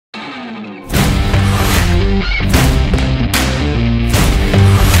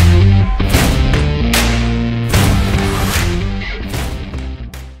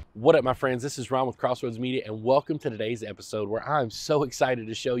What up, my friends? This is Ron with Crossroads Media, and welcome to today's episode where I'm so excited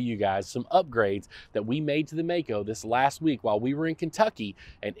to show you guys some upgrades that we made to the Mako this last week while we were in Kentucky,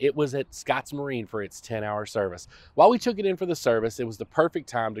 and it was at Scotts Marine for its 10-hour service. While we took it in for the service, it was the perfect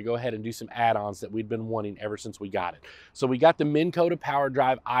time to go ahead and do some add-ons that we'd been wanting ever since we got it. So we got the Minn Kota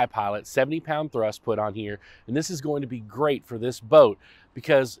Powerdrive Ipilot 70-pound thrust put on here, and this is going to be great for this boat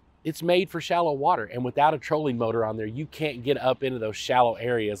because it's made for shallow water, and without a trolling motor on there, you can't get up into those shallow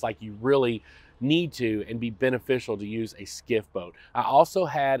areas like you really need to and be beneficial to use a skiff boat. I also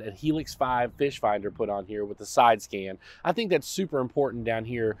had a Helix 5 fish finder put on here with the side scan. I think that's super important down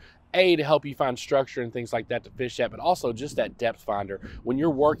here, to help you find structure and things like that to fish at, but also just that depth finder. When you're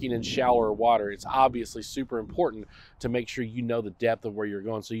working in shallower water, it's obviously super important to make sure you know the depth of where you're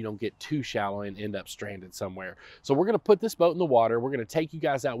going so you don't get too shallow and end up stranded somewhere. So we're gonna put this boat in the water. We're gonna take you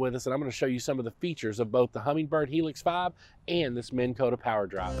guys out with us, and I'm gonna show you some of the features of both the Humminbird Helix 5 and this Minn Kota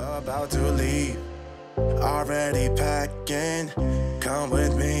Powerdrive. About to leave, already packing, come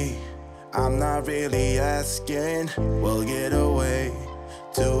with me. I'm not really asking, we'll get away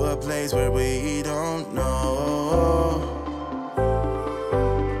to a place where we don't know.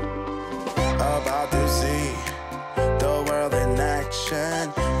 About to see the world in action,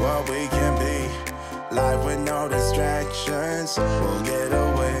 what we can be, life with no distractions. We'll get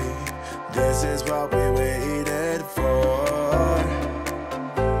away, this is what we waited for.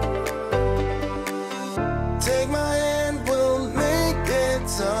 Take my hand, we'll make it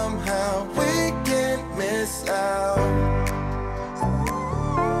somehow. We can't miss out.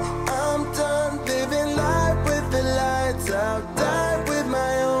 I'll die with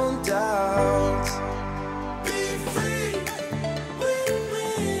my own doubts. Be free with me.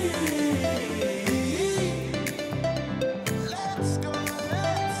 Let's go,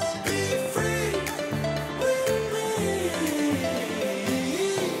 let's be free with me.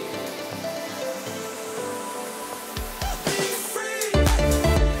 Be free.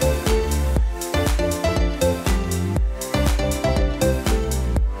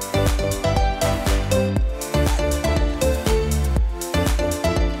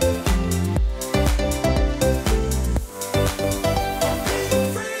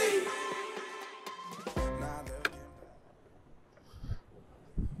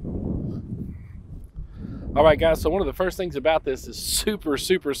 All right, guys, so one of the first things about this is super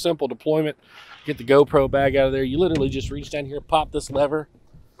simple deployment. Get the GoPro bag out of there. You literally just reach down here, pop this lever,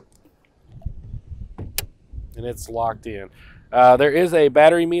 and it's locked in. There is a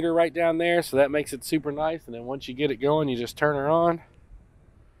battery meter right down there, so that makes it super nice. And then once you get it going, you just turn her on.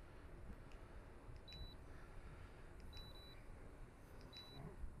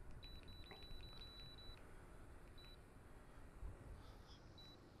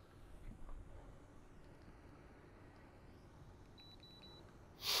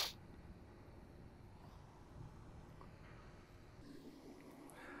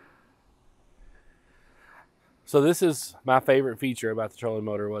 So this is my favorite feature about the trolling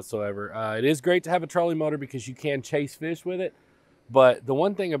motor whatsoever. It is great to have a trolling motor because you can chase fish with it. But the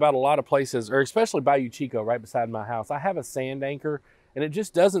one thing about a lot of places, or especially Bayou Chico right beside my house, I have a sand anchor, and it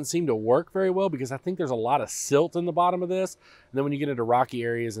just doesn't seem to work very well because I think there's a lot of silt in the bottom of this. And then when you get into rocky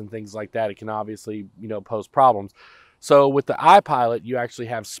areas and things like that, it can obviously, pose problems. So with the Ipilot, you actually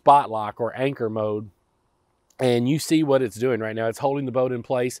have spot lock or anchor mode, and you see what it's doing right now. It's holding the boat in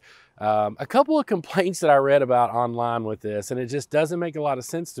place. A couple of complaints that I read about online with this, and it just doesn't make a lot of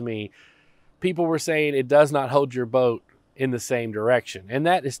sense to me. People were saying it does not hold your boat in the same direction. And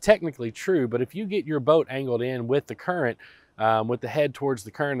that is technically true, but if you get your boat angled in with the current, with the head towards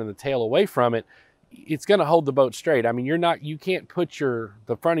the current and the tail away from it, it's going to hold the boat straight. I mean, you can't put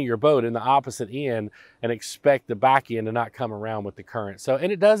the front of your boat in the opposite end and expect the back end to not come around with the current. So,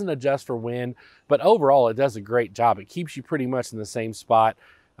 and it doesn't adjust for wind, but overall it does a great job. It keeps you pretty much in the same spot.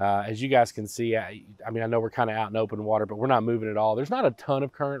 As you guys can see, I mean, I know we're kind of out in open water, but we're not moving at all. There's not a ton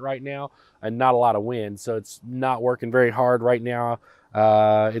of current right now and not a lot of wind, so it's not working very hard right now.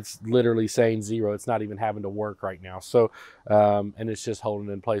 It's literally saying zero. It's not even having to work right now. So, and it's just holding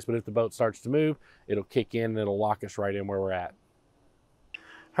it in place. But if the boat starts to move, it'll kick in and it'll lock us right in where we're at.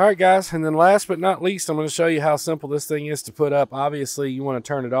 All right, guys, and then last but not least, I'm going to show you how simple this thing is to put up. Obviously, you want to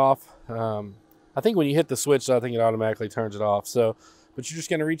turn it off. I think when you hit the switch, I think it automatically turns it off. So, but you're just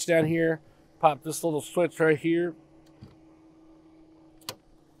going to reach down here, pop this little switch right here.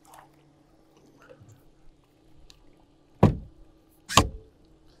 And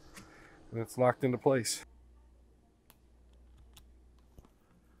it's locked into place.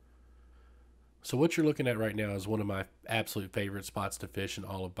 So what you're looking at right now is one of my absolute favorite spots to fish in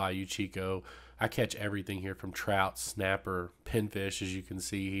all of Bayou Chico. I catch everything here from trout, snapper, pinfish, as you can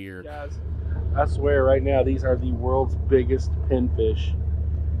see here. Guys, I swear right now these are the world's biggest pinfish.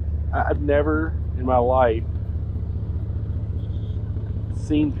 I've never in my life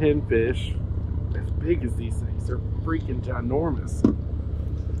seen pinfish as big as these things. They're freaking ginormous.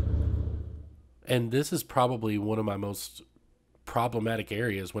 And this is probably one of my most problematic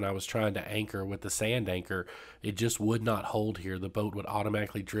areas. When I was trying to anchor with the sand anchor, it just would not hold here. The boat would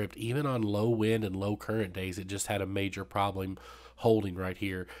automatically drift. Even on low wind and low current days, it just had a major problem holding right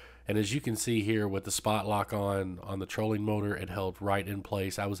here. And as you can see here with the spot lock on the trolling motor, it held right in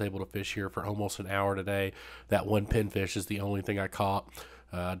place. I was able to fish here for almost an hour today. That one pinfish is the only thing I caught.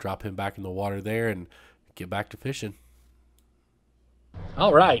 Drop him back in the water there and get back to fishing.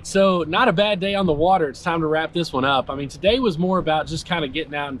 All right, so not a bad day on the water. It's time to wrap this one up. I mean, today was more about just kind of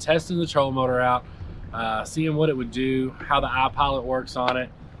getting out and testing the trolling motor out, seeing what it would do, how the Ipilot works on it.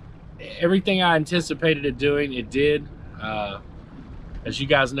 Everything I anticipated it doing, it did. As you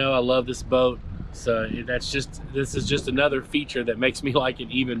guys know, I love this boat, so this is just another feature that makes me like it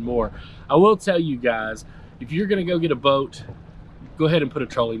even more. I will tell you guys, if you're gonna go get a boat, go ahead and put a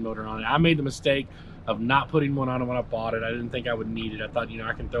trolling motor on it. I made the mistake of not putting one on it when I bought it. I didn't think I would need it. I thought, you know,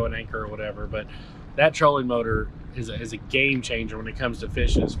 I can throw an anchor or whatever, but that trolling motor is a game changer when it comes to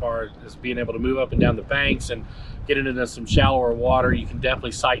fishing, as far as being able to move up and down the banks and get into some shallower water. You can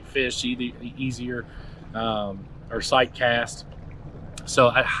definitely sight fish easier or sight cast. So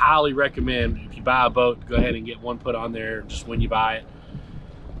I highly recommend, if you buy a boat, go ahead and get one put on there just when you buy it.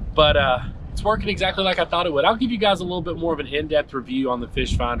 But it's working exactly like I thought it would. I'll give you guys a little bit more of an in-depth review on the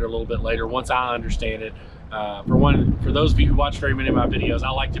fish finder a little bit later once I understand it. For those of you who watch very many of my videos, I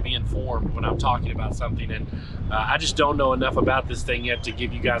like to be informed when I'm talking about something, and I just don't know enough about this thing yet to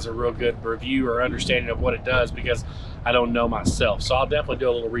give you guys a real good review or understanding of what it does, because I don't know myself. So I'll definitely do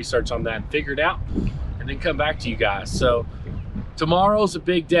a little research on that and figure it out and then come back to you guys. So tomorrow's a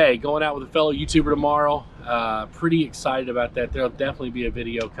big day, going out with a fellow YouTuber tomorrow. Pretty excited about that. There'll definitely be a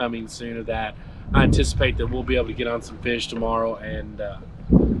video coming soon of that. I anticipate that we'll be able to get on some fish tomorrow and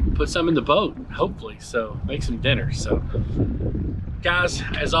put some in the boat, hopefully, so make some dinner. So guys,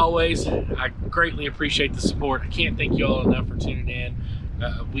 as always, I greatly appreciate the support. I can't thank you all enough for tuning in.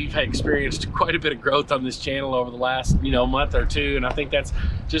 We've experienced quite a bit of growth on this channel over the last month or two, and I think that's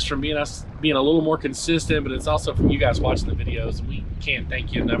just from us being a little more consistent, but it's also from you guys watching the videos, and we can't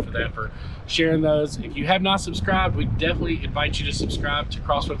thank you enough for that, for sharing those. If you have not subscribed, we definitely invite you to subscribe to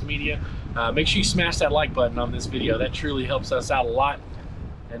Crossroads Media. Make sure you smash that like button on this video. That truly helps us out a lot,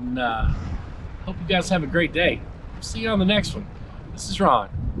 and hope you guys have a great day. See you on the next one. This is Ron.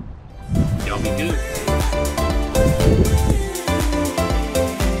 Y'all be good.